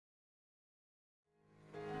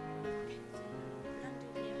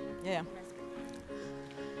Yeah.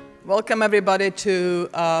 Welcome everybody to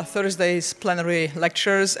Thursday's plenary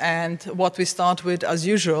lectures, and what we start with, as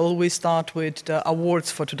usual, we start with the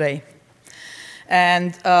awards for today.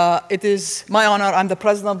 And it is my honor, I'm the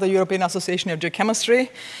president of the European Association of Geochemistry,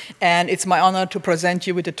 and it's my honor to present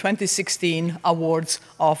you with the 2016 awards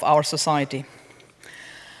of our society.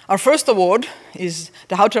 Our first award is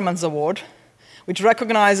the Houtermans Award, which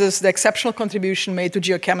recognizes the exceptional contribution made to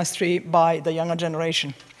geochemistry by the younger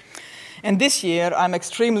generation. And this year, I'm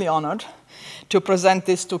extremely honored to present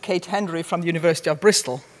this to Kate Henry from the University of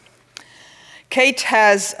Bristol. Kate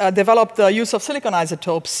has developed the use of silicon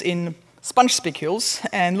isotopes in sponge spicules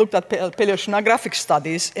and looked at paleoceanographic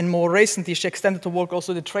studies. And more recently, she extended to work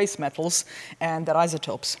also with trace metals and their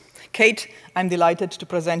isotopes. Kate, I'm delighted to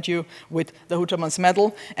present you with the Houtermans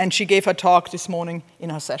Medal, and she gave her talk this morning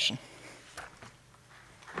in her session.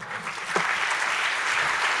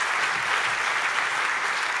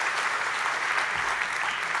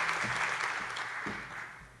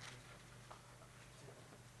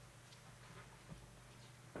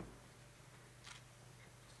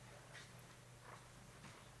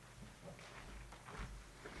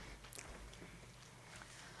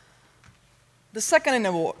 The second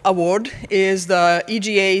award is the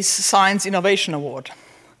EGA's Science Innovation Award.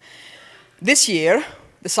 This year,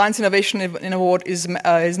 the Science Innovation Award is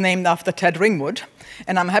named after Ted Ringwood,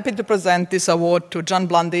 and I'm happy to present this award to John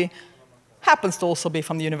Blundy, happens to also be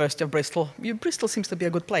from the University of Bristol. Bristol seems to be a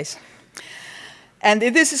good place. And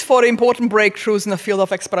this is for important breakthroughs in the field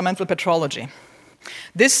of experimental petrology.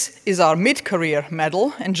 This is our mid-career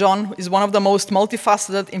medal, and John is one of the most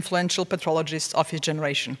multifaceted, influential petrologists of his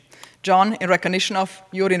generation. John, in recognition of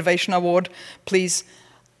your Innovation Award, please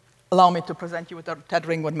allow me to present you with the Ted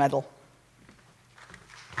Ringwood Medal.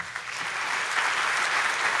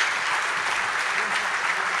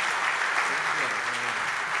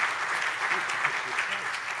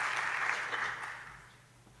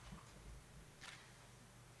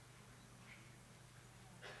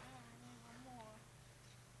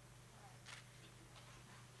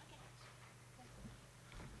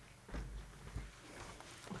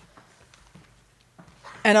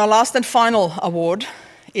 And our last and final award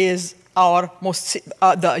is the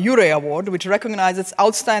Urey Award, which recognizes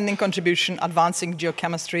outstanding contribution advancing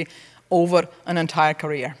geochemistry over an entire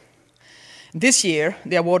career. This year,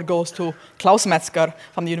 the award goes to Klaus Metzger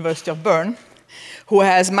from the University of Bern, who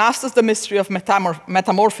has mastered the mystery of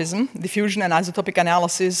metamorphism, diffusion, and isotopic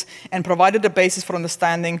analysis, and provided the basis for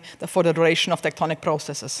understanding for the duration of tectonic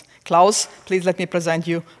processes. Klaus, please let me present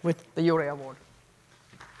you with the Urey Award.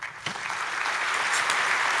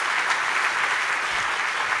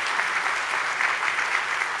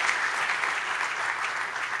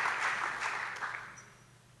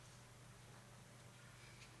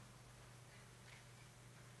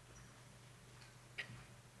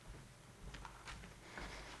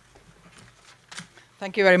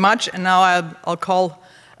 Thank you very much. And now I'll call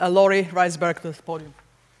Laurie Reisberg to the podium.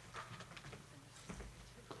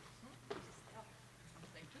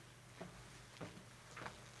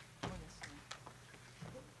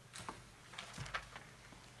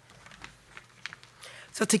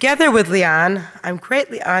 So together with Leon, I'm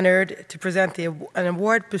greatly honored to present an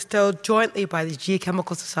award bestowed jointly by the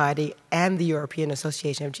Geochemical Society and the European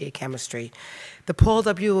Association of Geochemistry, the Paul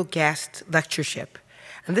W. Gast Lectureship.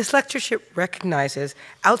 And this lectureship recognizes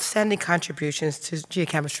outstanding contributions to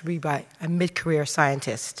geochemistry by a mid-career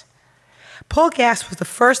scientist. Paul Gast was the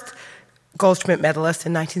first Goldschmidt medalist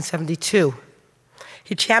in 1972.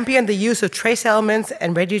 He championed the use of trace elements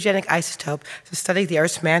and radiogenic isotopes to study the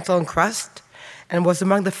Earth's mantle and crust, and was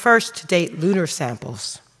among the first to date lunar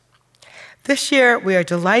samples. This year, we are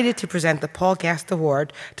delighted to present the Paul Gast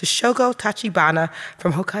Award to Shogo Tachibana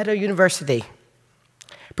from Hokkaido University.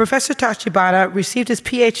 Professor Tachibana received his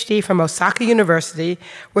PhD from Osaka University,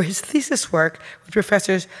 where his thesis work with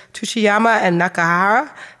Professors Tsuchiyama and Nakahara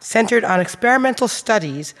centered on experimental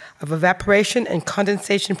studies of evaporation and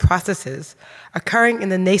condensation processes occurring in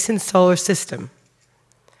the nascent solar system.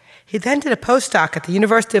 He then did a postdoc at the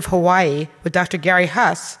University of Hawaii with Dr. Gary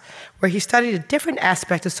Huss, where he studied a different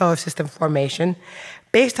aspect of solar system formation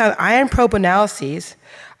based on ion probe analyses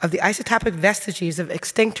of the isotopic vestiges of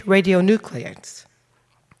extinct radionuclides.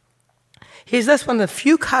 He is thus one of the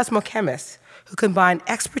few cosmochemists who combine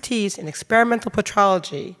expertise in experimental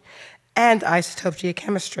petrology and isotope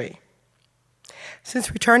geochemistry.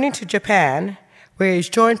 Since returning to Japan, where he's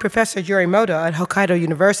joined Professor Yorimoto at Hokkaido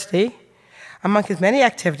University, among his many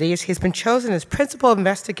activities, he's been chosen as principal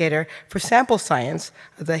investigator for sample science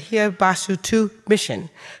of the Hyabasu-2 mission,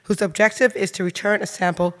 whose objective is to return a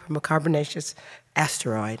sample from a carbonaceous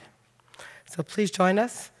asteroid. So please join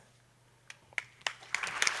us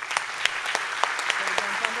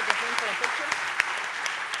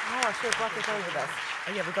should have brought the phone with us.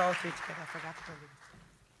 Oh, yeah, we're going through together. I forgot to bring it.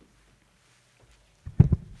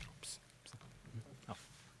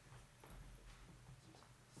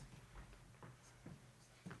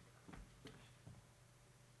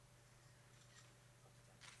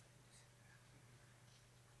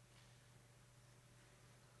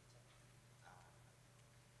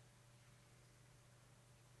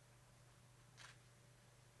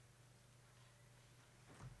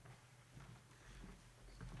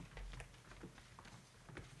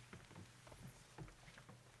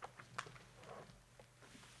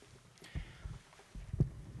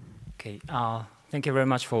 Okay, thank you very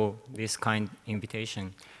much for this kind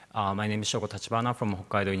invitation. My name is Shogo Tachibana from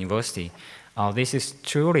Hokkaido University. This is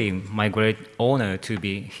truly my great honor to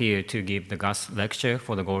be here to give the guest lecture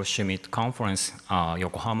for the Goldschmidt Conference,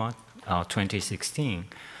 Yokohama 2016.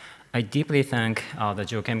 I deeply thank the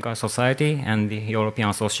Geochemical Society and the European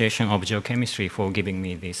Association of Geochemistry for giving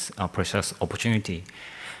me this precious opportunity.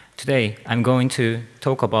 Today, I'm going to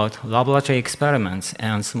talk about laboratory experiments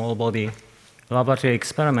and small body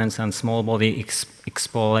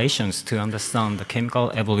explorations to understand the chemical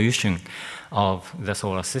evolution of the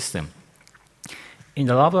solar system. In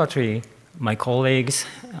the laboratory, my colleagues,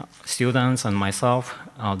 students, and myself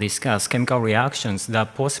discuss chemical reactions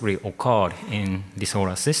that possibly occurred in the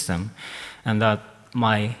solar system and that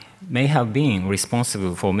may have been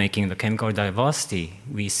responsible for making the chemical diversity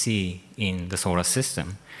we see in the solar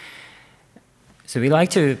system. So we like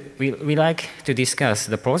to discuss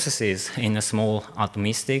the processes in a small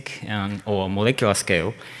atomistic or molecular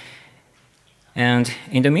scale. And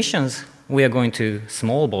in the missions, we are going to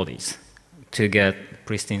small bodies to get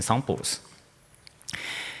pristine samples.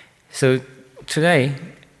 So today,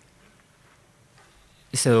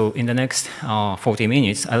 in the next 40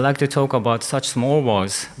 minutes, I'd like to talk about such small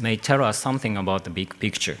words may tell us something about the big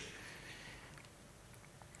picture.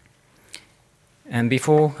 And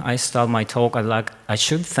before I start my talk, I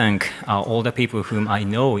should thank all the people whom I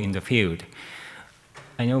know in the field.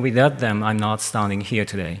 I know without them, I'm not standing here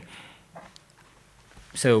today.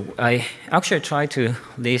 So I actually tried to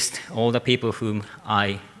list all the people whom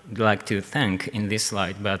I'd like to thank in this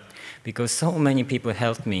slide, but because so many people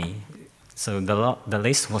helped me, so the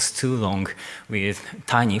list was too long with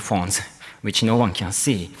tiny fonts, which no one can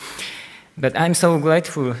see. But I'm so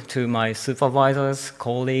grateful to my supervisors,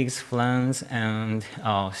 colleagues, friends, and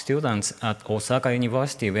students at Osaka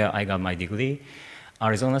University, where I got my degree,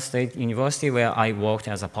 Arizona State University, where I worked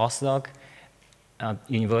as a postdoc, at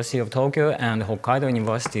University of Tokyo, and Hokkaido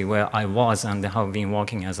University, where I was and have been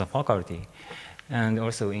working as a faculty, and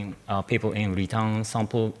also in people in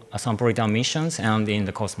sample return missions and in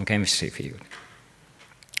the cosmochemistry field.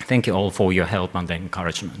 Thank you all for your help and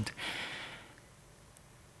encouragement.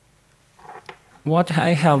 What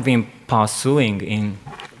I have been pursuing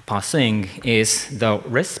is the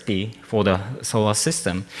recipe for the solar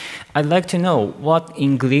system. I'd like to know what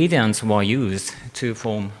ingredients were used to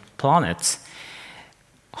form planets,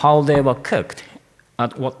 how they were cooked,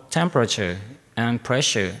 at what temperature and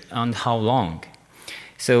pressure, and how long.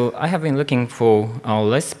 So I have been looking for a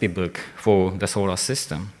recipe book for the solar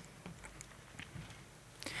system.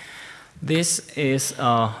 This is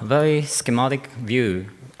a very schematic view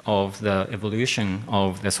of the evolution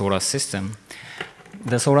of the solar system.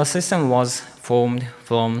 The solar system was formed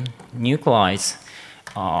from nuclei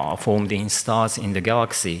formed in stars in the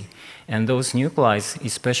galaxy. And those nuclei,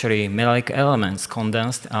 especially metallic elements,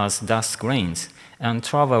 condensed as dust grains and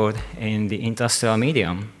traveled in the interstellar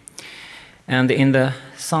medium. And in the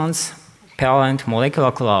sun's parent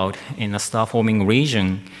molecular cloud in the star-forming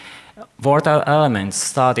region, volatile elements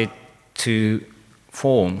started to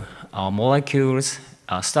form molecules,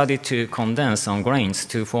 started to condense on grains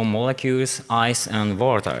to form molecules, ice, and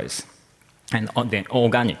volatiles, and then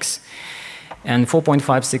organics. And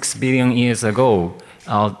 4.56 billion years ago,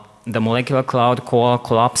 the molecular cloud core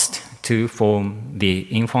collapsed to form the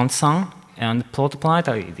infant sun, and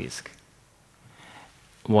protoplanetary disk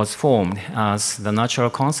was formed as the natural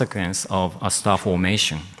consequence of a star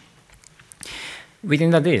formation. Within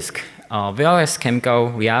the disk, various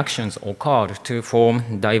chemical reactions occurred to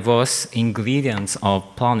form diverse ingredients of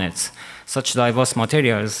planets. Such diverse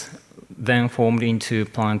materials then formed into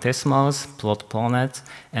planetesimals, protoplanets,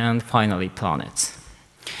 and finally planets.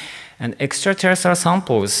 And extraterrestrial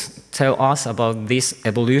samples tell us about this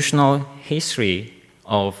evolutionary history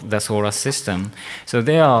of the solar system. So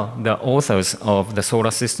they are the authors of the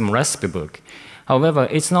solar system recipe book. However,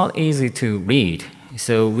 it's not easy to read,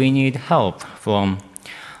 so we need help from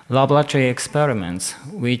laboratory experiments,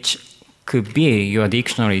 which could be your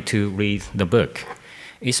dictionary to read the book.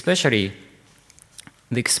 Especially,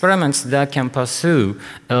 The experiments that can pursue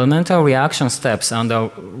elemental reaction steps under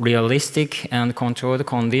realistic and controlled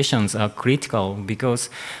conditions are critical because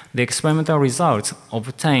the experimental results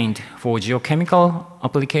obtained for geochemical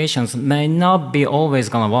applications may not be always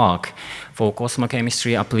going to work for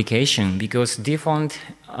cosmochemistry application because different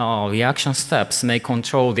reaction steps may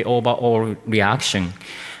control the overall reaction.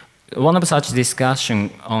 One of such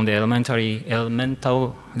discussion on the elementary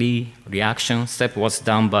reaction step was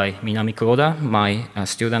done by Minami Kuroda, my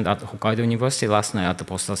student at Hokkaido University last night at the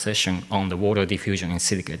poster session on the water diffusion in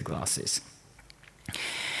silicate glasses.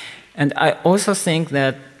 And I also think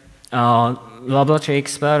that laboratory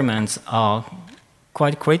experiments are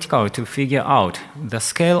quite critical to figure out the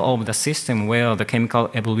scale of the system where the chemical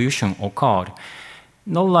evolution occurred.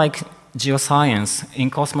 Not like geoscience,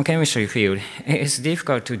 in cosmochemistry field, it is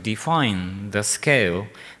difficult to define the scale,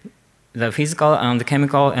 the physical and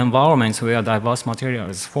chemical environments where diverse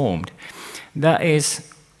materials formed. That is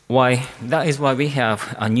why we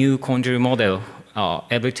have a new quantity model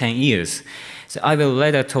every 10 years. So I will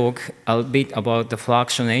later talk a bit about the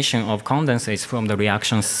fractionation of condensates from the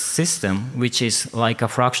reaction system, which is like a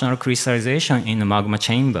fractional crystallization in the magma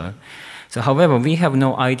chamber. So, however, we have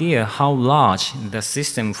no idea how large the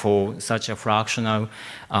system for such a fractionation.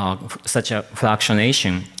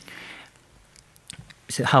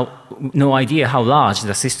 So no idea how large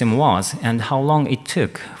the system was and how long it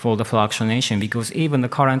took for the fractionation, because even the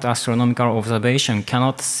current astronomical observation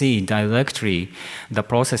cannot see directly the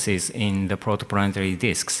processes in the protoplanetary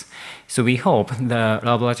disks. So we hope the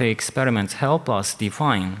laboratory experiments help us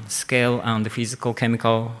define scale and physical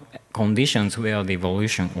chemical conditions where the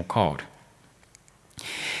evolution occurred.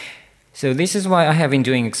 So this is why I have been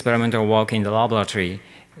doing experimental work in the laboratory.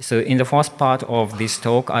 So in the first part of this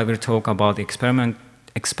talk, I will talk about the experiments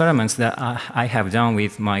that I have done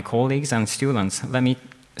with my colleagues and students. Let me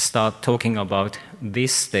start talking about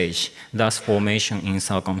this stage, dust formation in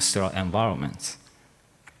circumstellar environments.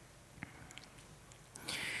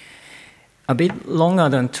 A bit longer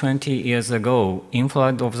than 20 years ago,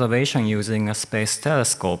 infrared observation using a space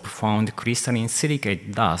telescope found crystalline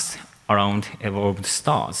silicate dust around evolved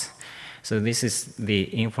stars. So this is the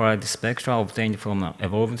infrared spectra obtained from an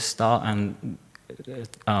evolved star, and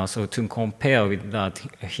so to compare with that,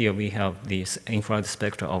 here we have this infrared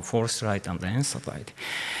spectra of forsythite and encephite.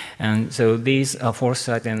 And so these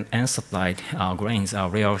forsythite and encephite grains are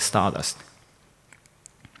rare stardust.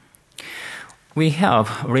 We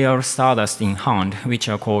have rare stardust in hand, which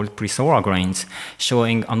are called presolar grains,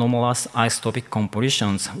 showing anomalous isotopic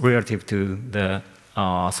compositions relative to the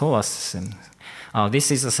solar system.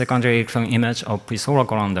 This is a secondary electron image of presolar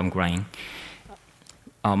corundum grain.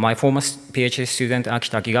 My former PhD student Aki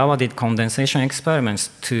Takigawa did condensation experiments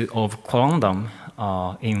of corundum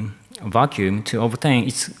in vacuum to obtain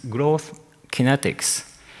its growth kinetics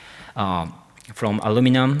from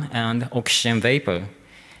aluminum and oxygen vapor.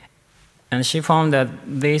 And she found that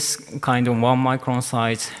this kind of 1 micron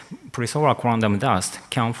size presolar corundum dust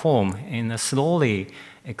can form in a slowly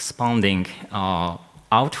expanding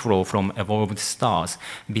outflow from evolved stars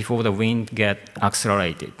before the wind gets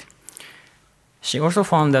accelerated. She also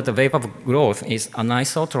found that the vapor growth is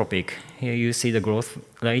anisotropic. Here you see the growth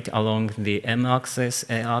rate along the M-axis,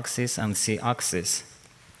 A-axis, and C-axis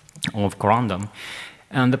of corundum.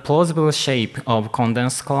 And the plausible shape of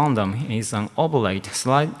condensed corundum is an oblate,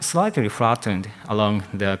 slightly flattened along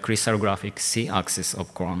the crystallographic C-axis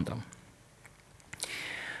of corundum.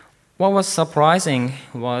 What was surprising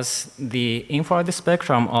was the infrared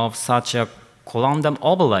spectrum of such a corundum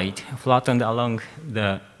oblate flattened along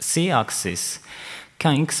the C-axis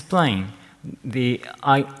can explain the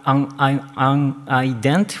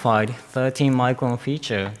unidentified 13 micron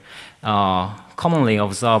feature commonly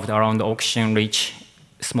observed around oxygen-rich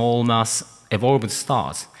small mass evolved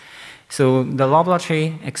stars. So the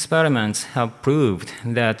laboratory experiments have proved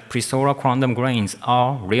that presolar corundum grains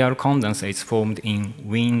are real condensates formed in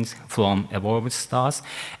winds from evolved stars,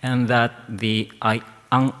 and that the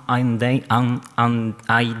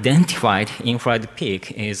unidentified infrared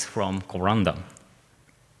peak is from corundum.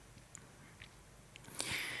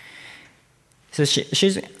 So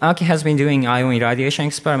Aki has been doing ion irradiation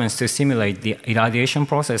experiments to simulate the irradiation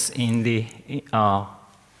process in the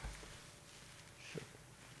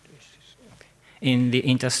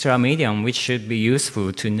interstellar medium, which should be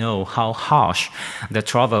useful to know how harsh the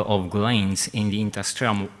travel of grains in the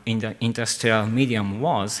interstellar medium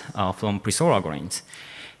was from presolar grains.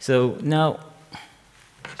 So now,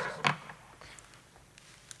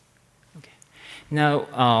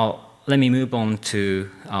 let me move on to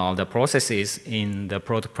the processes in the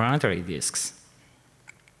protoplanetary disks.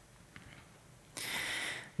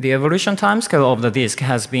 The evolution timescale of the disk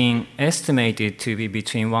has been estimated to be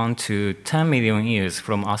between 1 to 10 million years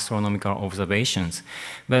from astronomical observations.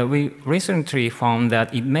 But we recently found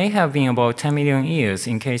that it may have been about 10 million years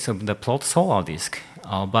in case of the plot solar disk,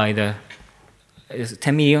 10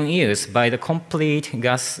 million years by the complete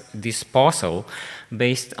gas dispersal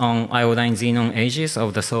based on iodine xenon ages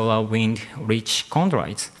of the solar wind-rich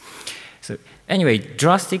chondrites. So anyway,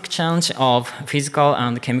 drastic change of physical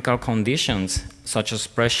and chemical conditions such as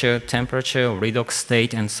pressure, temperature, redox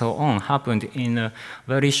state, and so on happened in a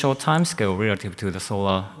very short time scale relative to the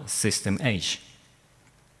solar system age.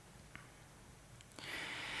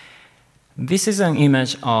 This is an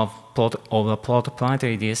image of a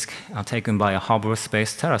planetary disk taken by a Hubble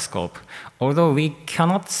Space Telescope. Although we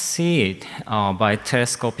cannot see it by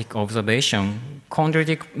telescopic observation,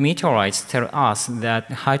 chondritic meteorites tell us that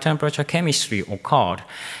high temperature chemistry occurred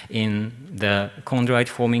in the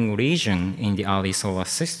chondrite-forming region in the early solar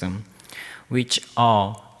system, which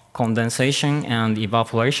are condensation and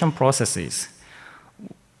evaporation processes.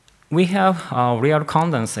 We have real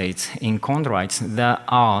condensates in chondrites that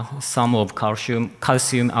are some of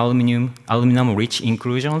calcium, aluminum-rich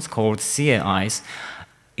inclusions called CAIs,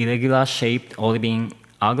 irregular shaped olivine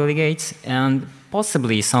aggregates, and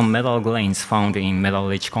possibly some metal grains found in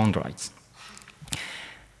metal-rich chondrites.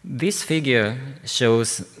 This figure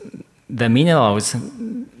shows the minerals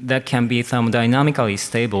that can be thermodynamically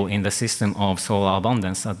stable in the system of solar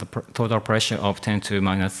abundance at the total pressure of 10 to the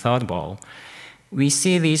 -3 bar. We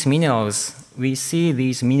see these minerals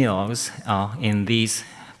in these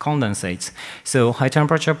condensates. So high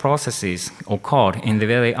temperature processes occurred in the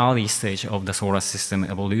very early stage of the solar system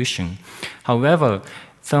evolution. However,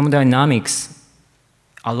 thermodynamics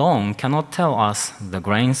alone cannot tell us the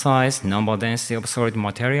grain size, number density of solid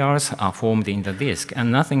materials are formed in the disk,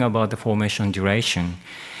 and nothing about the formation duration.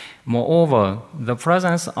 Moreover, the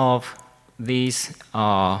presence of these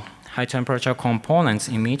high temperature components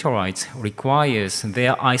in meteorites requires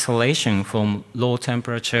their isolation from low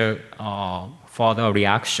temperature further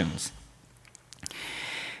reactions.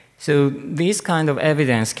 So this kind of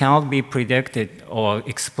evidence cannot be predicted or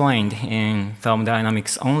explained in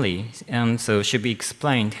thermodynamics only, and so should be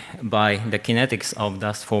explained by the kinetics of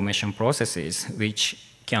dust formation processes, which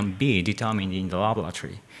can be determined in the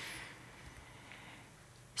laboratory.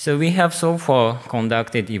 So we have so far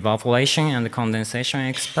conducted evaporation and condensation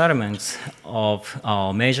experiments of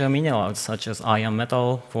major minerals such as iron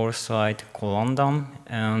metal, forsythite, corundum,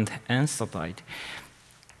 and enstatite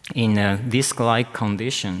in disk-like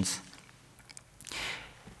conditions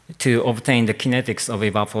to obtain the kinetics of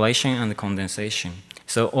evaporation and condensation.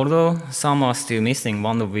 So although some are still missing,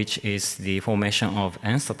 one of which is the formation of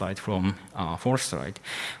enstatite from forsythite,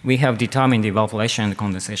 we have determined the evaporation and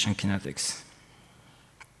condensation kinetics.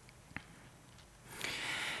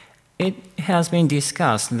 It has been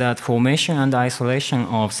discussed that formation and isolation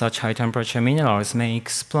of such high-temperature minerals may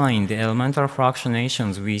explain the elemental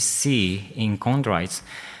fractionations we see in chondrites.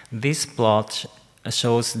 This plot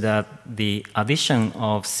shows that the addition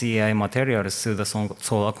of CI materials to the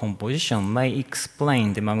solar composition may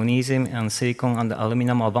explain the magnesium and silicon and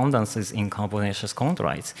aluminum abundances in carbonaceous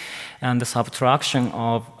chondrites, and the subtraction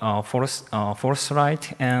of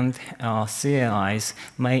forsythite and CAIs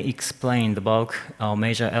may explain the bulk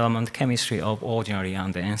major element chemistry of ordinary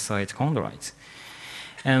and enstatite chondrites.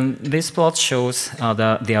 And this plot shows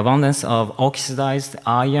the abundance of oxidized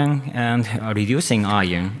iron and reducing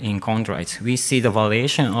iron in chondrites. We see the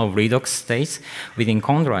variation of redox states within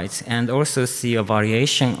chondrites, and also see a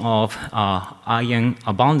variation of iron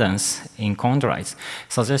abundance in chondrites,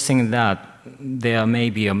 suggesting that there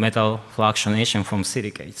may be a metal fractionation from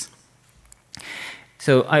silicates.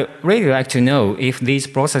 So I really like to know if these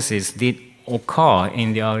processes did occur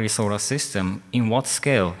in the early solar system, in what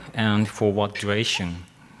scale, and for what duration,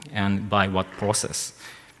 and by what process.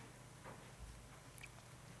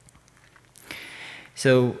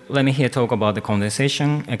 So let me here talk about the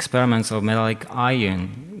condensation experiments of metallic iron.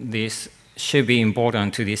 This should be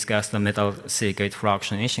important to discuss the metal silicate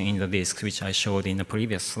fractionation in the disks, which I showed in the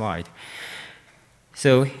previous slide.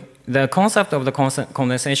 So the concept of the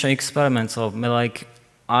condensation experiments of metallic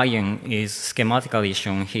iron is schematically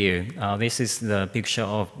shown here. This is the picture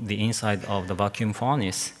of the inside of the vacuum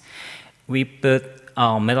furnace. We put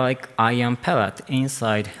a metallic iron pellet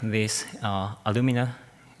inside this alumina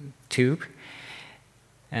tube,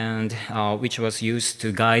 and which was used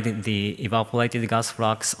to guide the evaporated gas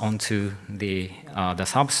flux onto the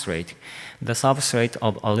substrate. The substrate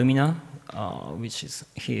of alumina, which is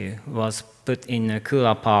here, was put in a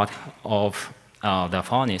cooler part of the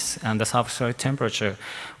furnace, and the substrate temperature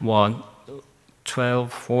was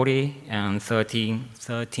 1240 and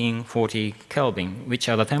 1340 Kelvin, which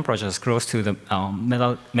are the temperatures close to the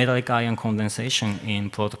metallic ion condensation in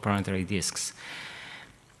protoplanetary disks.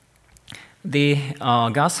 The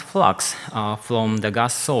gas flux from the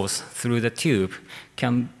gas source through the tube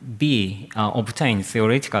can be obtained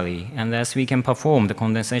theoretically, and thus we can perform the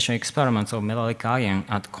condensation experiments of metallic ion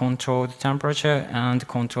at controlled temperature and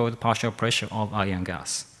controlled partial pressure of ion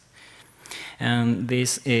gas. And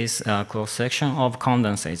this is a cross-section of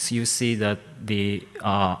condensates. You see that the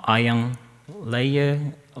ion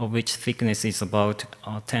layer, of which thickness is about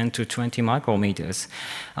 10 to 20 micrometers,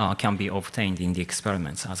 can be obtained in the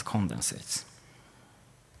experiments as condensates.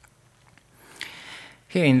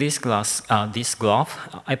 Here in this graph,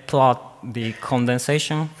 I plot the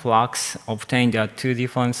condensation flux obtained at two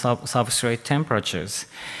different substrate temperatures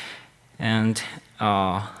and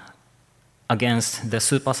against the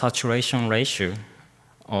supersaturation ratio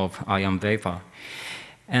of ion vapor.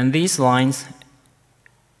 And these lines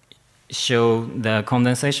show the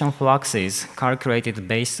condensation fluxes calculated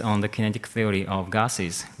based on the kinetic theory of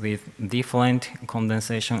gases with different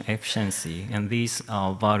condensation efficiency. And these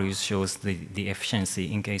values shows the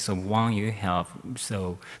efficiency. In case of one, you have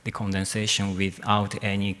the condensation without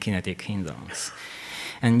any kinetic hindrance.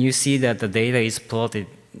 And you see that the data is plotted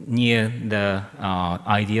near the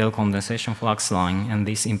ideal condensation flux line, and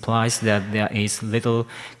this implies that there is little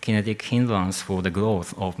kinetic hindrance for the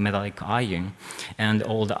growth of metallic ion, and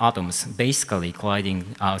all the atoms basically colliding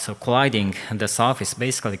the surface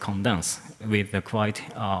basically condense with a quite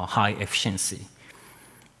high efficiency.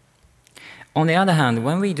 On the other hand,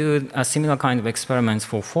 when we do a similar kind of experiments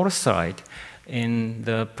for foresight, in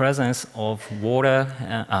the presence of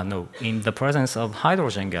in the presence of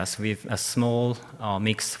hydrogen gas with a small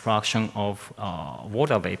mixed fraction of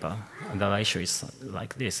water vapor, the ratio is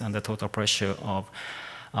like this, and the total pressure of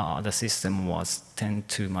the system was 10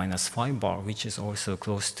 to minus 5 bar, which is also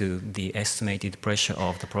close to the estimated pressure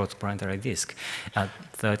of the protoplanetary disk at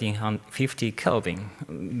 1350 Kelvin.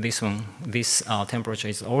 This temperature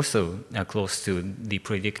is also close to the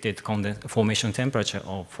predicted formation temperature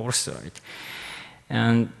of foresight.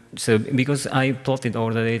 And so because I plotted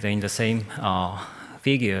all the data in the same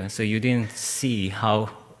figure, so you didn't see how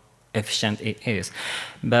efficient it is.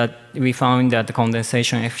 But we found that the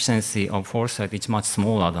condensation efficiency of foresight is much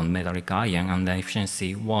smaller than metallic ion, and the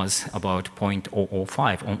efficiency was about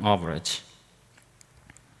 0.005 on average.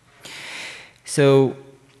 So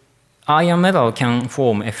iron metal can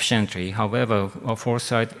form efficiently. However,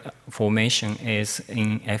 foresight formation is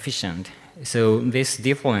inefficient. So this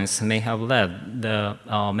difference may have led the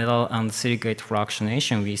metal and silicate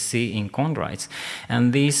fractionation we see in chondrites.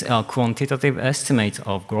 And these quantitative estimates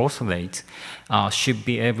of growth rate should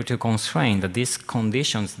be able to constrain the disk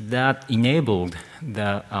conditions that enabled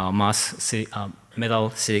the metal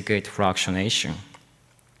silicate fractionation.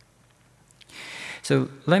 So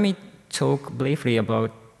let me talk briefly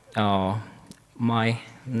about my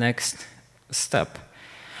next step.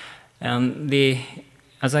 And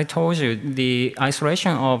as I told you, the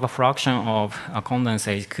isolation of a fraction of a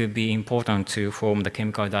condensate could be important to form the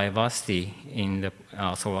chemical diversity in the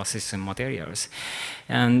solar system materials.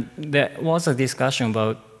 And there was a discussion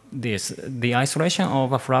about this. The isolation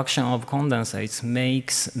of a fraction of condensates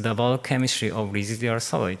makes the bulk chemistry of residual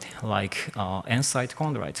solid, like N-site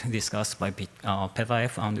chondrite, discussed by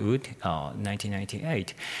Petaev and Wood,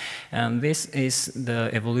 1998. And this is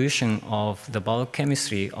the evolution of the bulk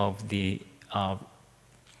chemistry of the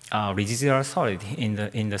residual solid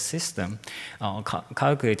in the system,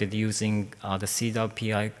 calculated using the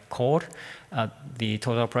CWPI code at the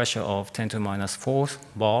total pressure of 10 to minus 4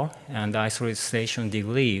 bar, and the isolation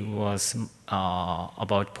degree was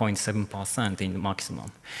about 0.7% in the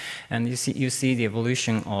maximum. And you see the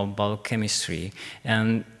evolution of bulk chemistry.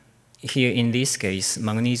 And here in this case,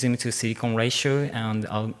 magnesium to silicon ratio and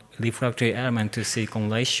refractory element to silicon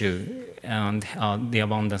ratio and the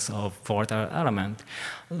abundance of volatile element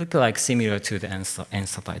look like similar to the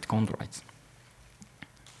N-site chondrites.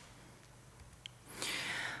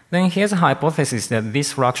 Then here's a hypothesis that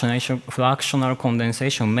this fractional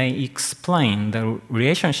condensation may explain the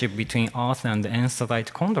relationship between Earth and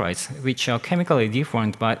N-site chondrites, which are chemically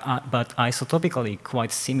different but isotopically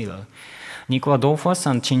quite similar. Nicola Dorfus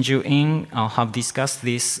and Chinju In have discussed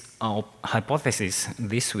this hypothesis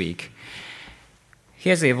this week.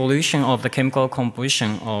 Here's the evolution of the chemical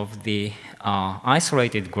composition of the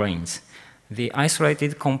isolated grains. The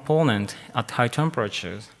isolated component at high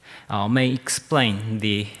temperatures may explain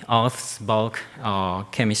the Earth's bulk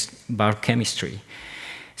chemistry.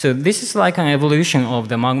 So this is like an evolution of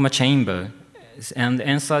the magma chamber, and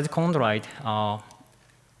N-site chondrite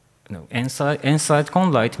N-side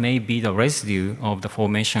chondrite may be the residue of the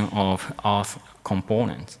formation of earth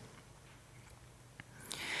components.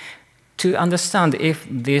 To understand if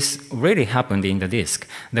this really happened in the disk,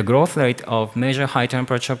 the growth rate of major high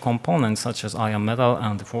temperature components such as iron metal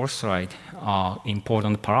and phosphorite are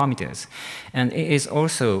important parameters. And it is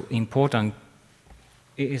also important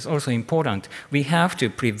we have to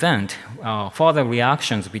prevent further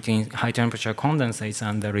reactions between high temperature condensates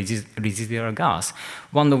and the residual gas,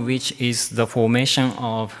 one of which is the formation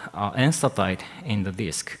of enstatite in the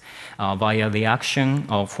disk via reaction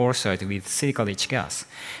of phosphorite with silica-rich gas.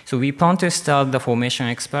 So we plan to start the formation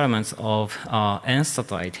experiments of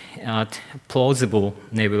enstatite at plausible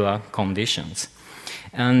nebular conditions.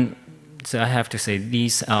 And so I have to say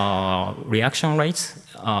these reaction rates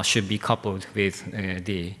should be coupled with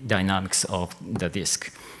the dynamics of the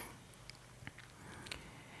disk.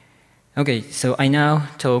 Okay, so I now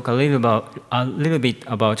talk a little bit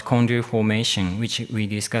about chondrule formation, which we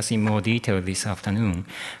discuss in more detail this afternoon.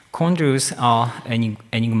 Chondrules are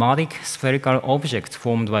enigmatic spherical objects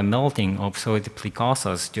formed by melting of solid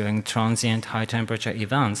precursors during transient high temperature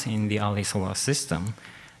events in the early solar system.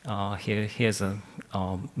 Here's a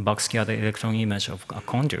backscatter electron image of a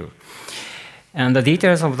chondrule. And the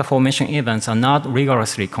details of the formation events are not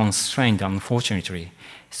rigorously constrained, unfortunately.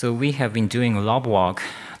 So we have been doing lab work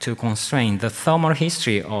to constrain the thermal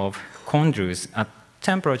history of chondrules at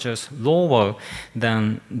temperatures lower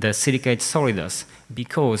than the silicate solidus,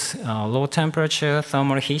 because low temperature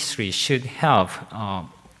thermal history should have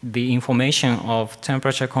the information of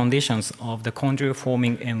temperature conditions of the chondrule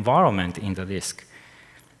forming environment in the disk.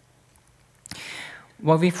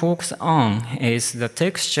 What we focus on is the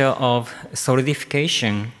texture of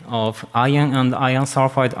solidification of iron and iron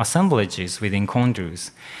sulfide assemblages within chondrules.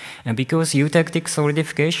 And because eutectic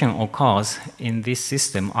solidification occurs in this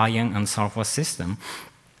system, iron and sulfur system,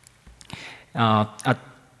 at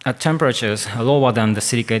temperatures lower than the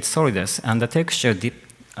silicate solidus, and the texture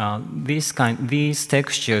these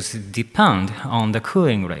textures depend on the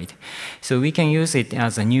cooling rate. So we can use it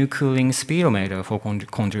as a new cooling speedometer for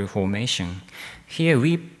chondrule formation. Here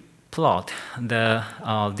we plot the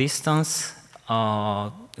distance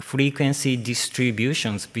frequency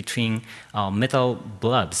distributions between metal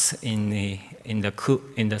blobs in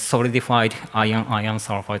the solidified iron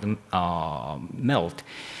sulfide melt.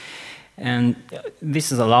 And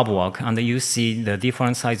this is a lab work, and you see the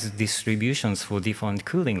different size distributions for different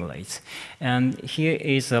cooling rates. And here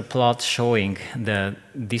is a plot showing the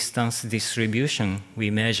distance distribution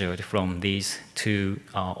we measured from these two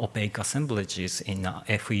opaque assemblages in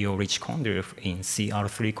FeO-rich chondrule in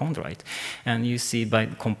CR3 chondrite. And you see by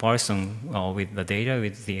comparison with the data,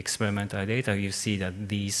 with the experimental data, you see that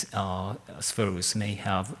these spheres may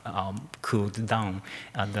have cooled down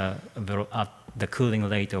at the cooling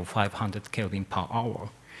rate of 500 Kelvin per hour.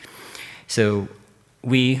 So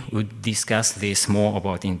we would discuss this more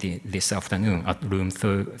about in this afternoon at room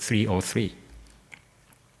 303.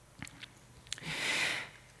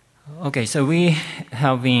 Okay, so we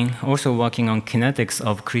have been also working on kinetics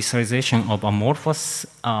of crystallization of amorphous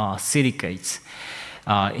silicates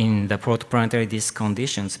in the protoplanetary disk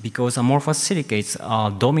conditions, because amorphous silicates are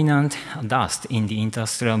dominant dust in the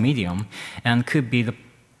interstellar medium and could be the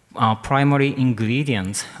primary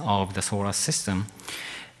ingredients of the solar system.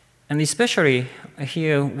 And especially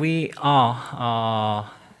here we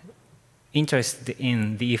are interested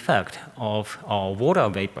in the effect of water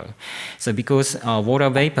vapor. So because water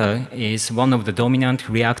vapor is one of the dominant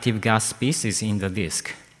reactive gas species in the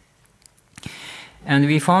disk. And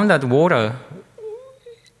we found that water,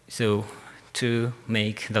 so to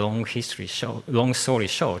make the long story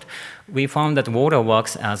short, we found that water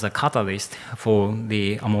works as a catalyst for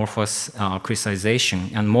the amorphous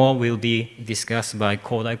crystallization, and more will be discussed by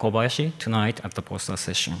Kodai Kobayashi tonight at the poster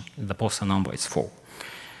session. The poster number is 4.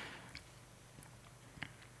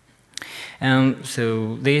 And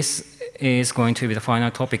so this is going to be the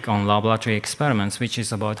final topic on laboratory experiments, which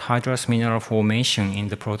is about hydrous mineral formation in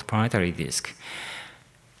the protoplanetary disk.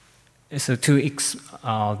 So to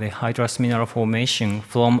the hydrous mineral formation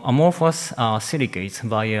from amorphous silicates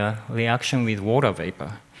via reaction with water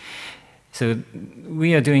vapor. So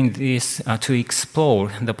we are doing this to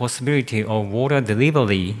explore the possibility of water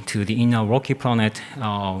delivery to the inner rocky planet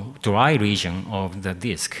dry region of the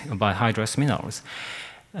disk by hydrous minerals.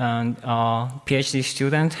 And PhD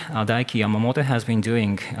student Daiki Yamamoto has been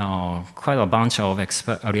doing quite a bunch of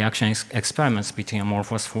reaction experiments between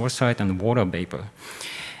amorphous phosphorite and water vapor.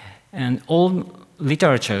 And all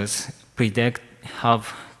literatures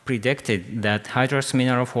have predicted that hydrous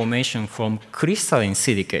mineral formation from crystalline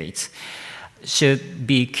silicates should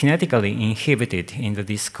be kinetically inhibited in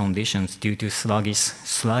these conditions due to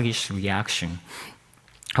sluggish reaction.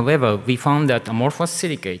 However, we found that amorphous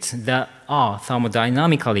silicates that are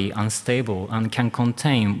thermodynamically unstable and can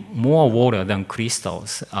contain more water than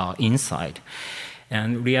crystals inside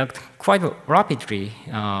and react quite rapidly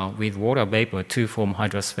with water vapor to form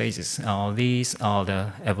hydrous phases. These are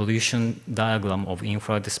the evolution diagram of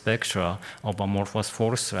infrared spectra of amorphous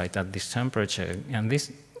forsythite at this temperature. And these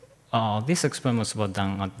experiments were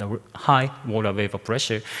done at the high water vapor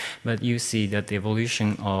pressure, but you see that the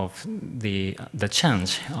evolution of the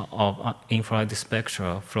change of infrared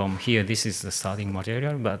spectra from here, this is the starting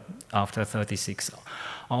material, but after 36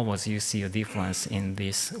 hours, you see a difference in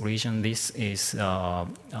this region. This is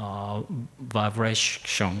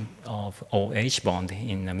vibration of OH bond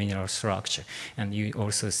in the mineral structure. And you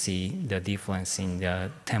also see the difference in the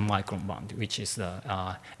 10 micron bond, which is the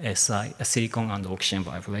SI, silicon and oxygen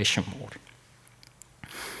vibration mode.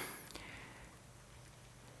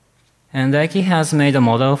 And Daiki has made a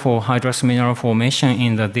model for hydrous mineral formation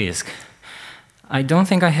in the disk. I don't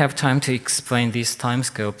think I have time to explain this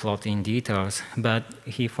timescale plot in details, but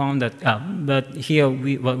he found that, but here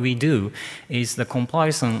what we do is the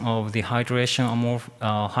comparison of the hydration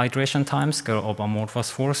timescale of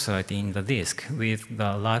amorphous forsythite in the disk with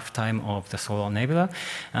the lifetime of the solar nebula,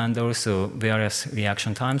 and also various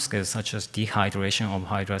reaction timescales such as dehydration of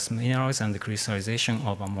hydrous minerals and the crystallization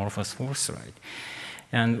of amorphous forsythite.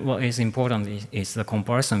 And what is important is the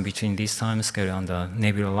comparison between this timescale and the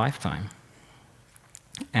nebula lifetime.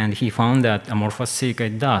 And he found that amorphous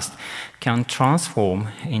silicate dust can transform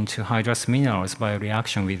into hydrous minerals by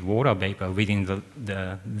reaction with water vapor within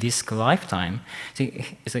the disk lifetime.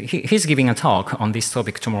 So he's giving a talk on this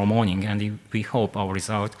topic tomorrow morning, and we hope our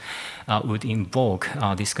result would invoke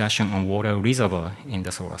a discussion on water reservoir in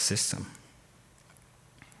the solar system.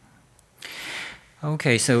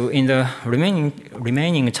 Okay, so in the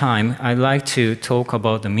remaining time, I'd like to talk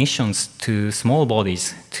about the missions to small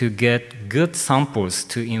bodies to get good samples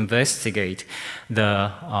to investigate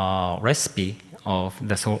the recipe of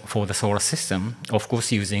for the solar system, of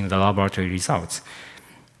course using the laboratory results.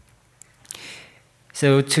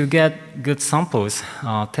 So to get good samples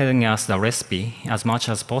telling us the recipe as much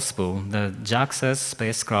as possible, the JAXA's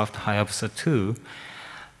spacecraft Hayabusa 2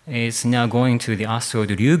 is now going to the asteroid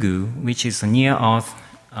Ryugu, which is a near-Earth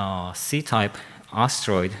C-type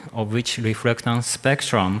asteroid of which reflectance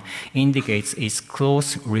spectrum indicates its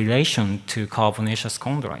close relation to carbonaceous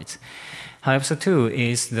chondrites. Hayabusa 2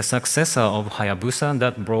 is the successor of Hayabusa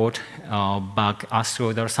that brought back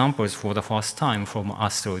asteroidal samples for the first time from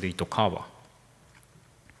asteroid Itokawa.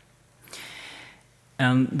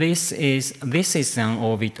 And this is an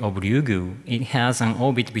orbit of Ryugu. It has an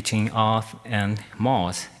orbit between Earth and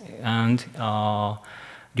Mars, and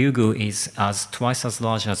Ryugu is twice as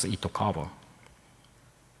large as Itokawa.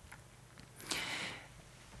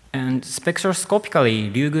 And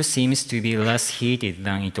spectroscopically, Ryugu seems to be less heated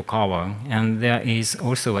than Itokawa, and there is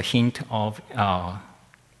also a hint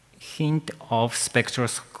of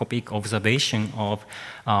spectroscopic observation of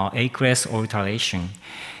aqueous alteration.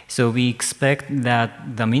 So we expect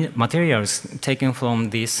that the materials taken from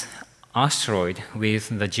this asteroid with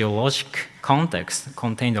the geologic context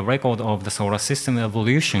contain the record of the solar system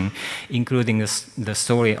evolution, including the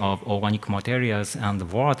story of organic materials and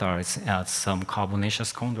volatiles as some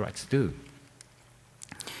carbonaceous chondrites do.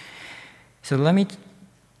 So let me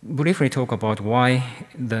briefly talk about why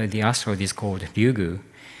the asteroid is called Ryugu.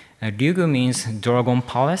 Ryugu means Dragon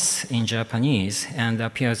Palace in Japanese and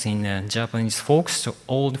appears in a Japanese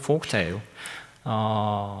old folktale.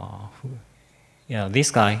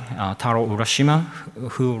 This guy, Taro Urashima,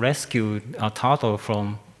 who rescued a turtle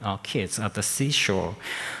from kids at the seashore,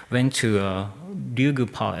 went to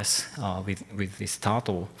Ryugu Palace with this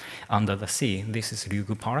turtle under the sea. This is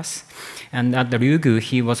Ryugu Palace. And at the Ryugu,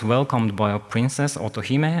 he was welcomed by a princess,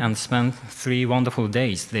 Otohime, and spent 3 wonderful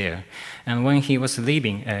days there. And when he was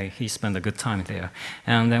leaving, he spent a good time there.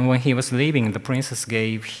 And then when he was leaving, the princess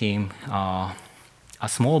gave him a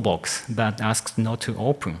small box but asked not to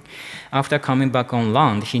open. After coming back on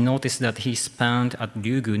land, he noticed that he spent at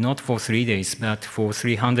Ryugu not for 3 days, but for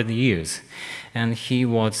 300 years. And he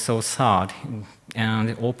was so sad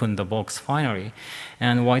and opened the box finally.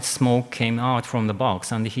 And white smoke came out from the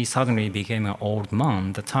box, and he suddenly became an old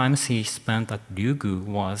man. The times he spent at Ryugu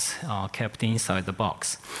was kept inside the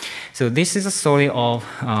box. So this is a story of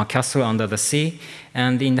Castle Under the Sea.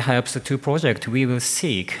 And in the Hayabusa 2 project, we will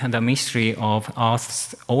seek the mystery of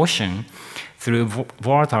Earth's ocean through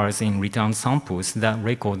volatiles in return samples that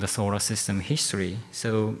record the solar system history.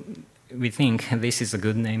 So we think this is a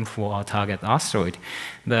good name for our target asteroid,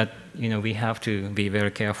 but we have to be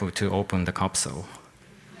very careful to open the capsule.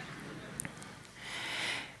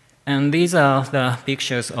 And these are the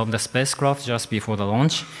pictures of the spacecraft just before the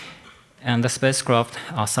launch. And the spacecraft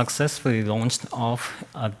successfully launched off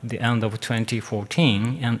at the end of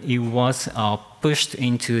 2014, and it was pushed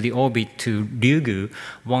into the orbit to Ryugu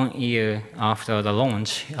 1 year after the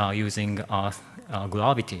launch using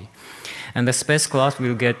gravity. And the spacecraft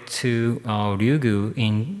will get to Ryugu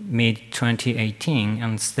in mid-2018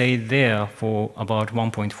 and stay there for about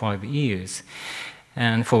 1.5 years.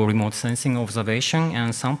 And for remote sensing observation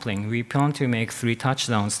and sampling, we plan to make 3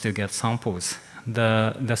 touchdowns to get samples.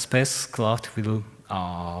 The spacecraft will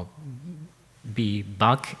be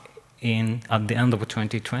back at the end of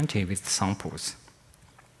 2020 with samples.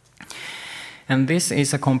 And this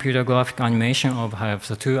is a computer graphic animation of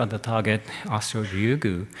Hayabusa 2 at the target asteroid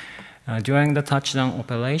Ryugu. During the touchdown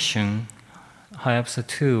operation, Hayabusa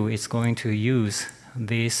 2 is going to use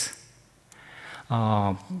this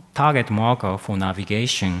target marker for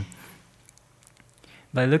navigation.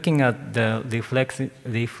 By looking at the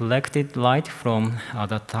reflected light from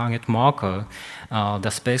the target marker, the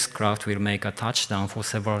spacecraft will make a touchdown for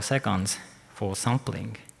several seconds for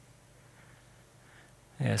sampling.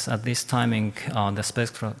 Yes, at this timing, the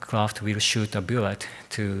spacecraft will shoot a bullet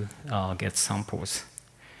to get samples.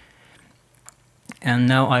 And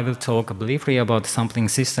now I will talk briefly about the sampling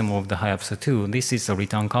system of the Hayabusa 2. This is a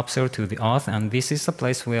return capsule to the Earth, and this is the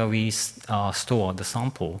place where we store the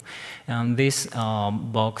sample. And this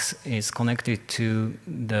box is connected to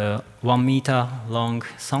the 1 meter long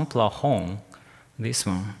sampler horn, this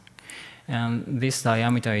one. And this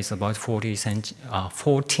diameter is about 14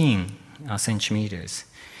 centimeters.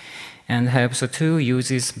 And Hayabusa 2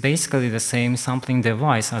 uses basically the same sampling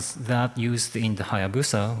device as that used in the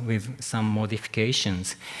Hayabusa with some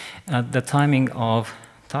modifications. At the timing of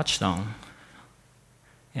touchdown,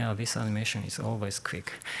 yeah, this animation is always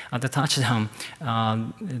quick. At the touchdown,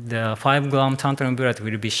 the 5-gram tantalum bullet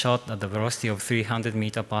will be shot at the velocity of 300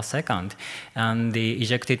 meters per second, and the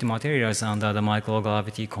ejected materials under the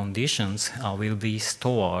microgravity conditions will be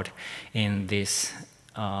stored in this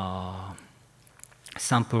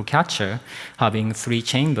sample catcher, having 3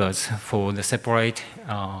 chambers for the separated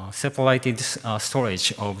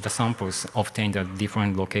storage of the samples obtained at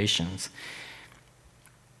different locations.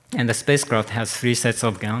 And the spacecraft has 3 sets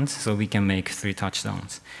of guns, so we can make 3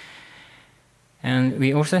 touchdowns. And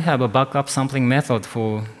we also have a backup sampling method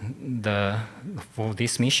for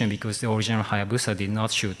this mission because the original Hayabusa did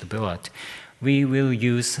not shoot the bullet. We will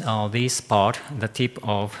use this part, the tip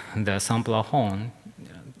of the sampler horn.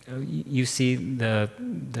 You see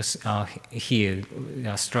here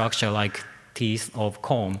a structure like teeth of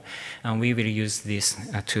comb, and we will use this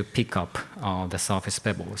to pick up the surface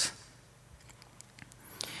pebbles.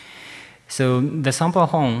 So the sampler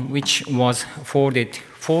horn, which was folded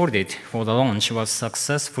for the launch, was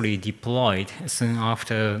successfully deployed soon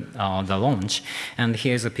after the launch. And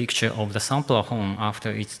here's a picture of the sampler horn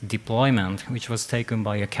after its deployment, which was taken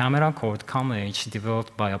by a camera called CameraH,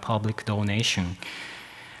 developed by a public donation.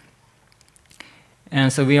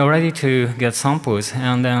 And so we are ready to get samples,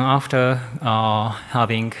 and then after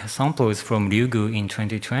having samples from Ryugu in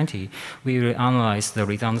 2020, we will analyze the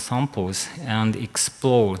returned samples and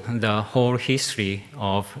explore the whole history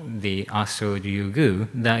of the asteroid Ryugu.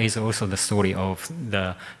 That is also the story of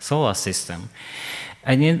the solar system.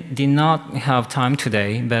 I did not have time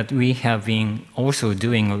today, but we have been also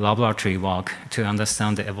doing laboratory work to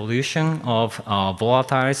understand the evolution of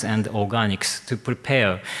volatiles and organics to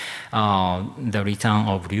prepare the return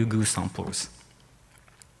of Ryugu samples.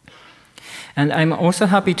 And I'm also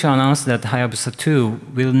happy to announce that Hayabusa 2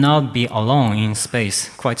 will not be alone in space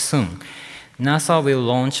quite soon. NASA will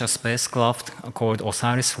launch a spacecraft called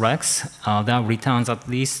OSIRIS-REx that returns at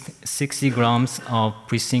least 60 grams of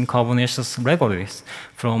pristine carbonaceous regolith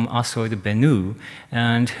from asteroid Bennu,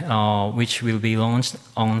 and which will be launched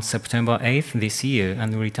on September 8th this year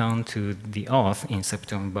and return to the Earth in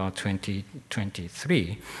September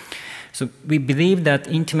 2023. So we believe that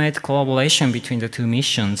intimate collaboration between the 2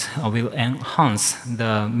 missions will enhance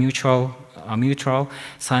the mutual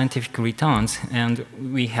scientific returns, and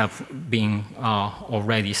we have been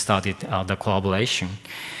already started the collaboration.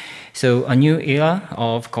 So a new era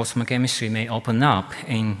of cosmochemistry may open up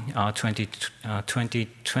in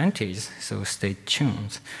 2020s, so stay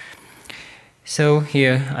tuned. So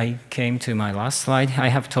here I came to my last slide. I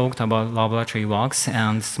have talked about laboratory works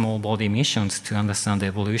and small body missions to understand the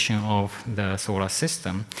evolution of the solar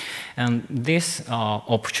system. And this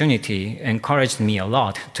opportunity encouraged me a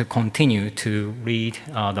lot to continue to read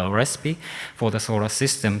the recipe for the solar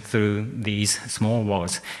system through these small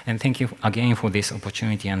words. And thank you again for this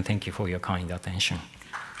opportunity, and thank you for your kind attention.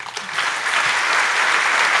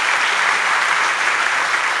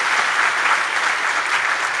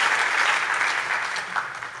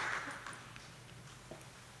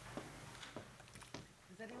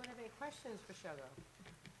 Questions for Shogo?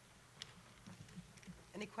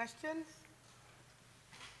 Any questions?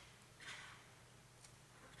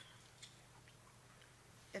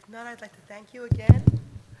 If not, I'd like to thank you again.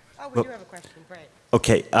 Oh, we do have a question. Great.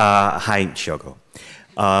 Okay. Hi, Shogo.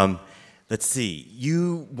 Let's see.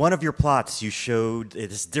 One of your plots, you showed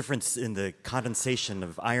this difference in the condensation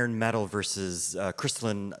of iron metal versus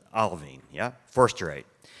crystalline olivine, yeah? Forsterite.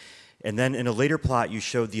 And then in a later plot, you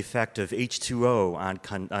showed the effect of H2O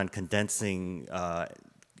on condensing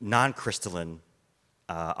non-crystalline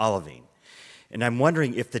olivine. And I'm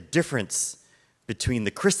wondering if the difference between the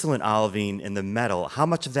crystalline olivine and the metal, how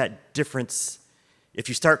much of that difference, if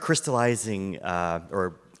you start crystallizing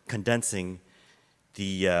or condensing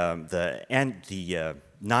the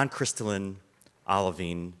non-crystalline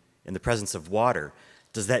olivine in the presence of water,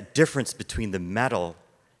 does that difference between the metal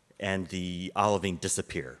and the olivine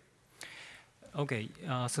disappear? Okay,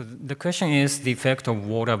 so the question is the effect of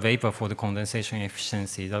water vapor for the condensation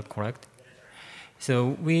efficiency, is that correct?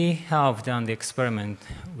 So we have done the experiment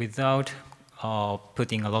without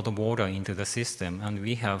putting a lot of water into the system, and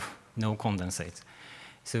we have no condensate.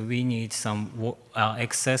 So we need some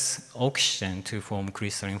excess oxygen to form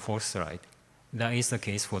crystalline forsterite. That is the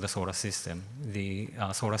case for the solar system. The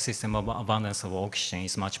solar system abundance of oxygen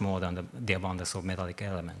is much more than the abundance of metallic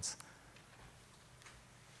elements.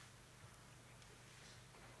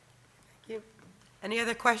 Any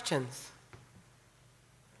other questions?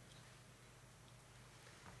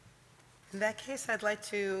 In that case, I'd like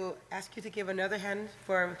to ask you to give another hand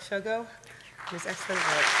for Shogo. His excellent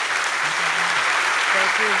work.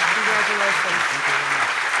 Thank you.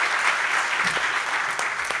 Congratulations.